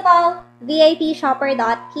 First of all,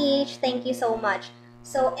 vipshopper.ph, thank you so much.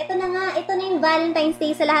 So, ito na yung Valentine's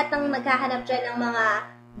Day sa lahat ng maghahanap dyan ng mga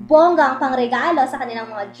bonggang pangregalo sa kanilang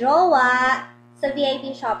mga jowa sa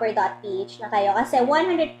vipshopper.ph na kayo kasi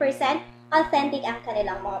 100% authentic ang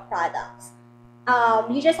kanilang mga products.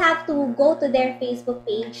 You just have to go to their Facebook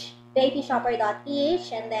page, vipshopper.ph,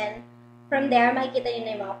 and then from there, makikita nyo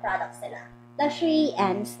na yung mga products nila. Luxury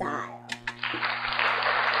and style.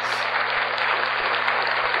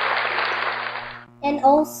 And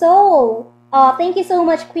also, thank you so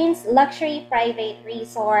much, Queen's Luxury Private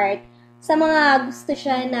Resort. Sa mga gusto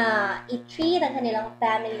siya na i-treat ang kanilang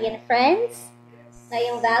family and friends,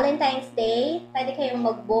 ngayong Valentine's Day, pwede kayong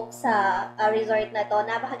mag-book sa resort na to.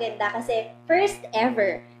 Napakaganda kasi first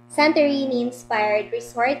ever Santorini-inspired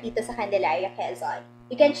resort dito sa Candelaria, Quezon.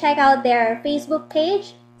 You can check out their Facebook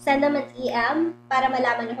page, send them an EM para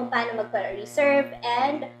malaman nyo kung paano magpa-reserve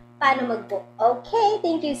and paano mag-book. Okay,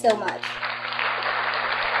 thank you so much.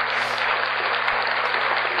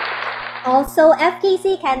 Also,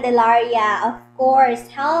 FKC Candelaria, of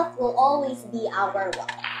course, health will always be our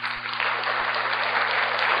wealth.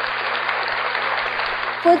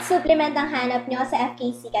 Food supplement ang hanap nyo sa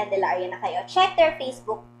FKC Candelaria na kayo. Check their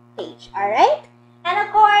Facebook page, alright? And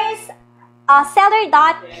of course,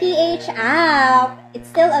 seller.ph app. It's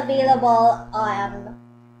still available on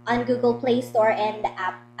Google Play Store and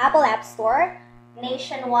Apple App Store.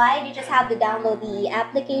 Nationwide, you just have to download the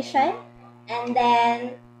application and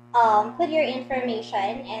then put your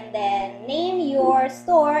information and then name your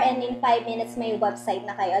store and in 5 minutes may website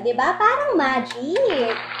na kayo. Diba? Parang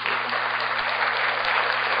magic!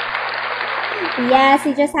 Yes,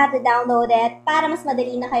 you just have to download it para mas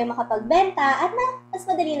madali na kayo makapagbenta at mas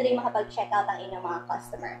madali na rin makapag-check out ang inyong mga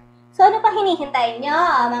customer. So, ano pa hinihintay nyo,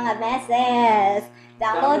 mga messes?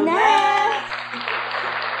 Download na!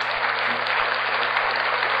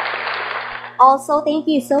 Also, thank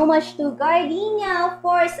you so much to Gardenia. Of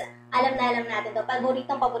course, alam natin to.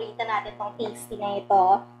 Paborito natin tong tasty na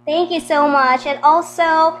ito. Thank you so much. And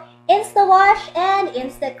also, Insta-Wash and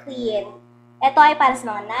Insta-Clean. Ito ay para sa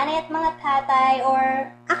mga nanay at mga tatay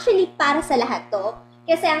or actually para sa lahat to.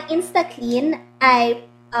 Kasi ang Insta-Clean ay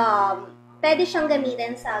pwede siyang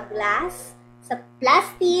gamitin sa glass, sa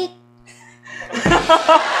plastic.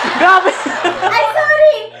 Grabe! Ay,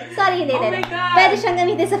 sorry! Sorry, hindi. Oh my God! Pwede siyang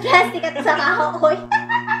gamitin sa plastic at sa kahoy.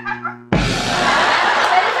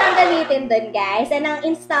 Pwede siyang gamitin dun, guys. And ang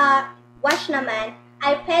Insta-Wash naman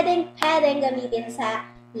ay pwedeng gamitin sa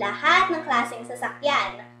lahat ng klaseng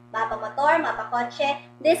sasakyan. Mapa-motor, mapa-kotse.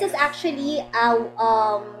 This is actually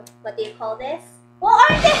what do you call this?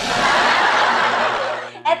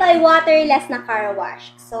 Ito ay waterless na car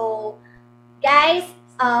wash. So, guys,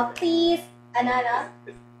 please,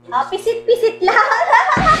 pisit-pisit lang.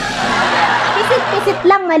 Pisit-pisit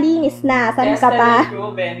lang, malinis na. Saan ka pa?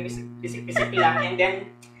 Pisik-pisik lang. And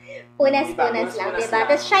then, Punas-punas lang, diba?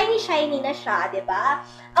 Tapos shiny-shiny na siya, diba?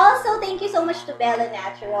 Also, thank you so much to Bella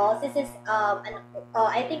Naturals. This is,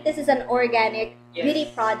 I think this is an organic beauty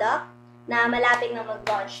product na malapit na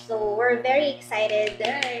mag-launch. So, we're very excited.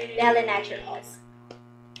 Bella Naturals.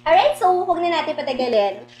 Alright, so huwag na natin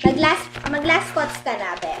patagalin. Mag-last spots ka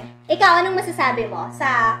na, Be. Ikaw, anong masasabi mo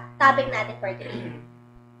sa topic natin for today?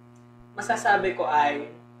 Masasabi ko ay,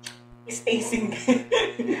 stay single.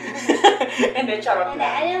 And then, charot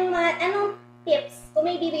lang. Anong tips? Kung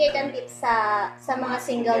may bibigay kang tips sa mga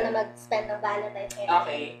single na mag-spend ng Valentine's Day.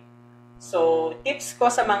 Okay. So, tips ko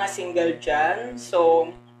sa mga single dyan. So,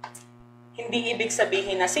 hindi ibig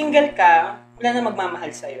sabihin na single ka, wala na magmamahal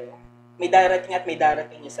sa'yo. May darating at may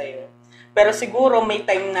darating niya sa'yo. Pero siguro may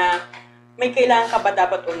time na may kailangan ka ba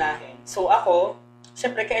dapat unahin. So ako,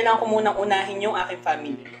 syempre kailangan ko munang unahin yung aking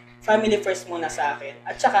family. Family first muna sa akin.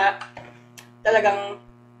 At saka, talagang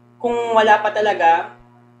kung wala pa talaga,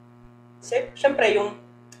 syempre yung,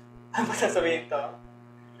 ano ba sasabihin to?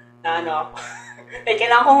 Na ano ako?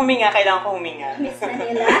 Kailangan kong huminga. Miss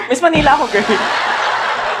Manila. Miss Manila ako, girl.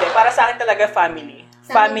 Hindi, para sa akin talaga family.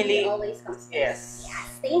 Family always comes first. Yes.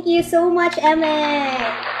 Thank you so much, Eme.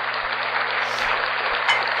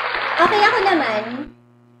 Okay, ako naman,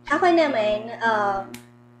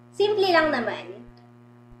 simple lang naman.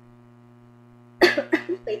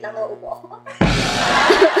 Wait lang, nauubo ako.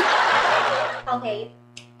 Okay.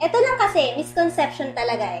 Ito lang kasi, misconception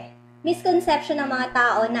talaga eh. Misconception ng mga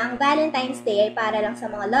tao na ang Valentine's Day ay para lang sa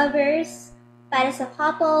mga lovers, para sa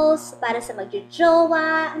couples, para sa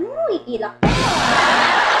magjojowa. Ikilak ko.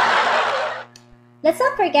 Let's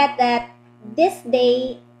not forget that this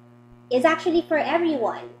day is actually for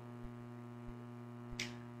everyone.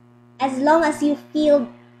 As long as you feel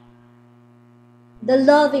the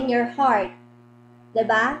love in your heart,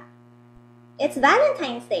 diba? It's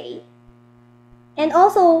Valentine's Day. And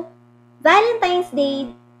also, Valentine's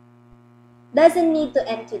Day doesn't need to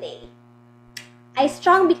end today.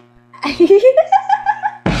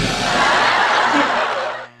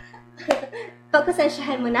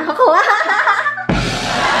 Pagpasensyahan mo na ako.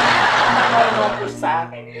 Sa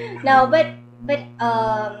akin. No, but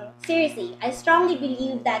seriously, I strongly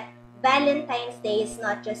believe that Valentine's Day is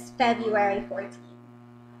not just February 14.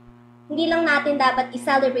 Hindi lang natin dapat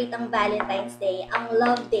i-celebrate ang Valentine's Day, ang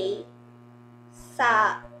Love Day,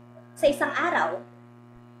 sa isang araw.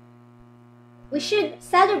 We should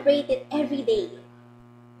celebrate it every day.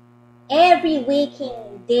 Every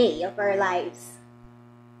waking day of our lives.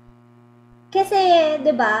 Kasi,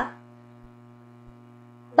 di ba,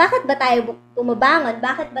 bakit ba tayo bumabangon?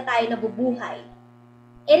 Bakit ba tayo nabubuhay?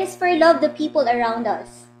 It is for love the people around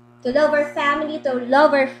us. To love our family, to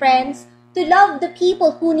love our friends, to love the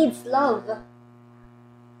people who needs love.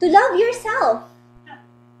 To love yourself.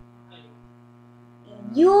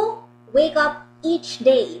 You wake up each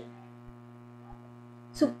day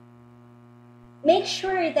to make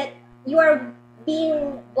sure that you are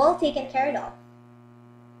being well taken care of.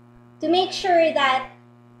 To make sure that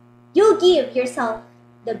you give yourself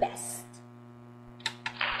the best.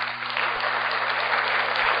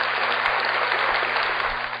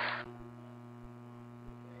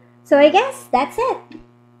 So I guess that's it.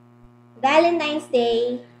 Valentine's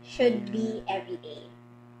Day should be every day.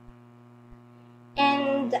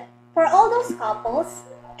 And for all those couples,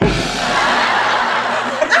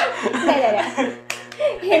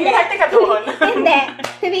 Hati ka doon. Hindi.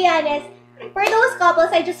 To be honest, for those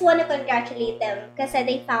couples, I just want to congratulate them kasi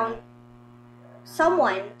they found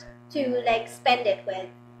someone to like spend it with,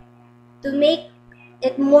 to make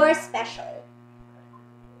it more special.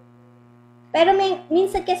 Pero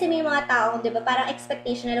minsan kasi may mga taong, di ba, parang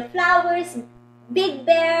expectation na flowers, big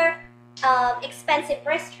bear, expensive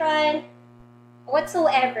restaurant,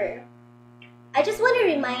 whatsoever. I just want to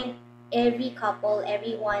remind every couple,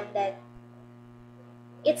 everyone, that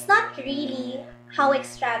it's not really how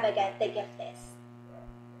extravagant the gift is,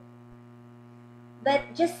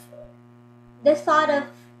 but just the thought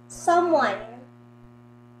of someone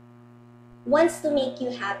wants to make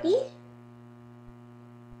you happy.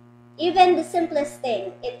 Even the simplest thing,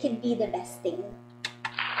 it could be the best thing.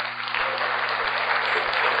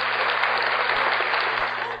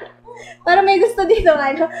 Para may gusto dito,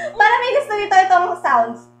 ano? Para may gusto dito itong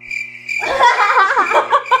sounds.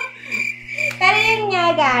 Pero yun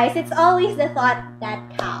nga, guys, it's always the thought that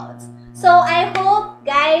counts. So, I hope,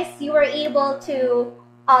 guys, you were able to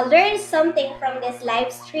learn something from this live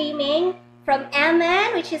streaming from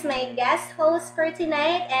Eman, which is my guest host for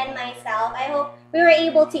tonight, and myself. I hope we were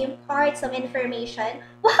able to impart some information.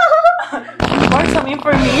 Impart some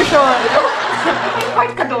information.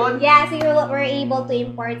 Impart ka doon. Yeah, so you were able to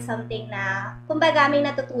impart something na, kumbaga, may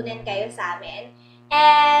natutunan kayo sa amin.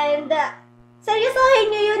 And, seryosohin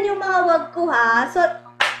nyo yun yung mga wag ko, ha? So,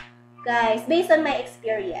 guys, based on my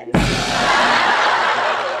experience.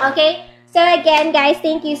 Okay? So again, guys,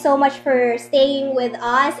 thank you so much for staying with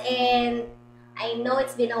us. And I know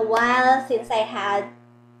it's been a while since I had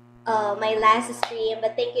my last stream,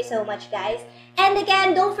 but thank you so much, guys. And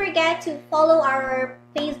again, don't forget to follow our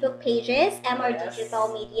Facebook pages, MR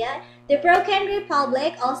Digital Media, The Broken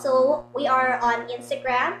Republic. Also, we are on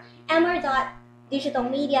Instagram, MR.Digital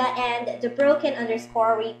Media, and The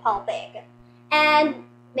Broken_Republic. And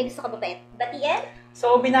may gusto ka ba batiin?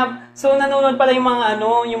 So nanonood pala yung mga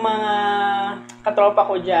yung mga katropa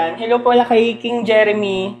ko diyan. Hello pala kay King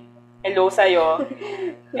Jeremy. Hello sa'yo.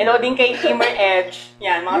 Hello din kay Kimmer Edge.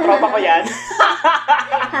 Yan, mga tropa ko yan.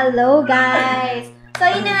 Hello, guys. So,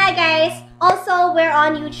 yun na nga, guys. Also, we're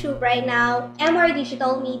on YouTube right now. MR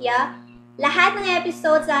Digital Media. Lahat ng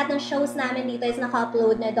episodes, lahat ng shows namin dito is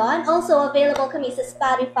naka-upload na doon. Also, available kami sa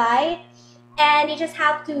Spotify. And you just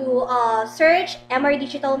have to search MR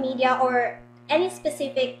Digital Media or any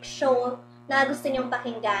specific show na gusto nyong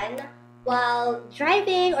pakinggan while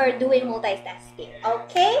driving or doing multitasking.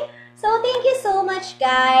 Okay? So, thank you so much,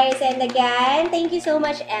 guys. And again, thank you so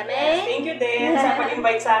much, Emma. Yes, thank you din sa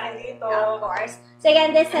pag-invite sa akin dito. Of course. So,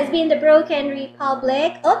 again, this has been The Broken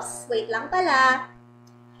Republic. Oops, wait lang pala.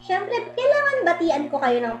 Siyempre, kailangan batian ko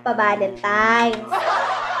kayo ng pa-Valentines.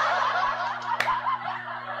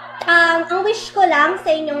 Ang wish ko lang sa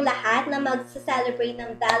inyong lahat na mag-celebrate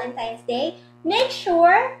ng Valentine's Day, make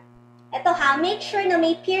sure na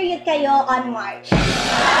may period kayo on March.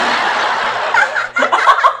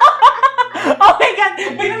 Oh my God!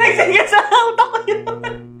 Bigla nagsingit sa utak ko yun.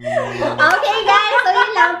 Okay, guys. So,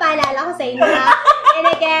 yun lang paalala ko sa inyo. And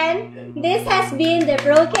again, this has been The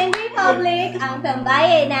Broken Republic, ang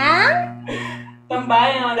tambayan ng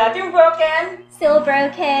Tambayan ng dating broken. Still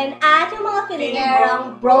broken, at yung mga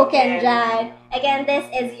Filipinong broken dyan. Again, this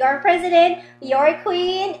is your president, your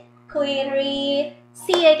queen, Queen Rii.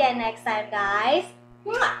 See you again next time, guys.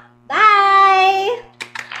 Mwah!